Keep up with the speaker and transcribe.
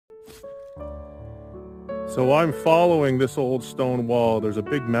So I'm following this old stone wall. There's a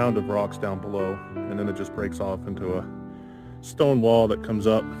big mound of rocks down below, and then it just breaks off into a stone wall that comes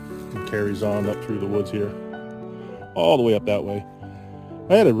up and carries on up through the woods here, all the way up that way.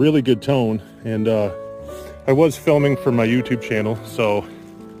 I had a really good tone, and I was filming for my YouTube channel, so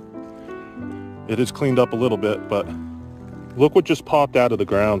it is cleaned up a little bit, but look what just popped out of the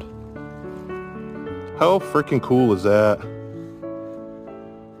ground. How freaking cool is that?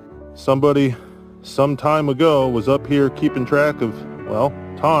 Somebody some time ago was up here keeping track of, well,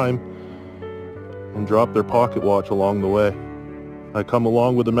 time, and dropped their pocket watch along the way. I come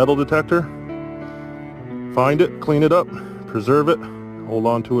along with a metal detector, find it, clean it up, preserve it, hold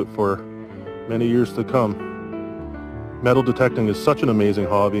on to it for many years to come. Metal detecting is such an amazing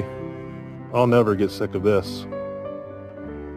hobby. I'll never get sick of this.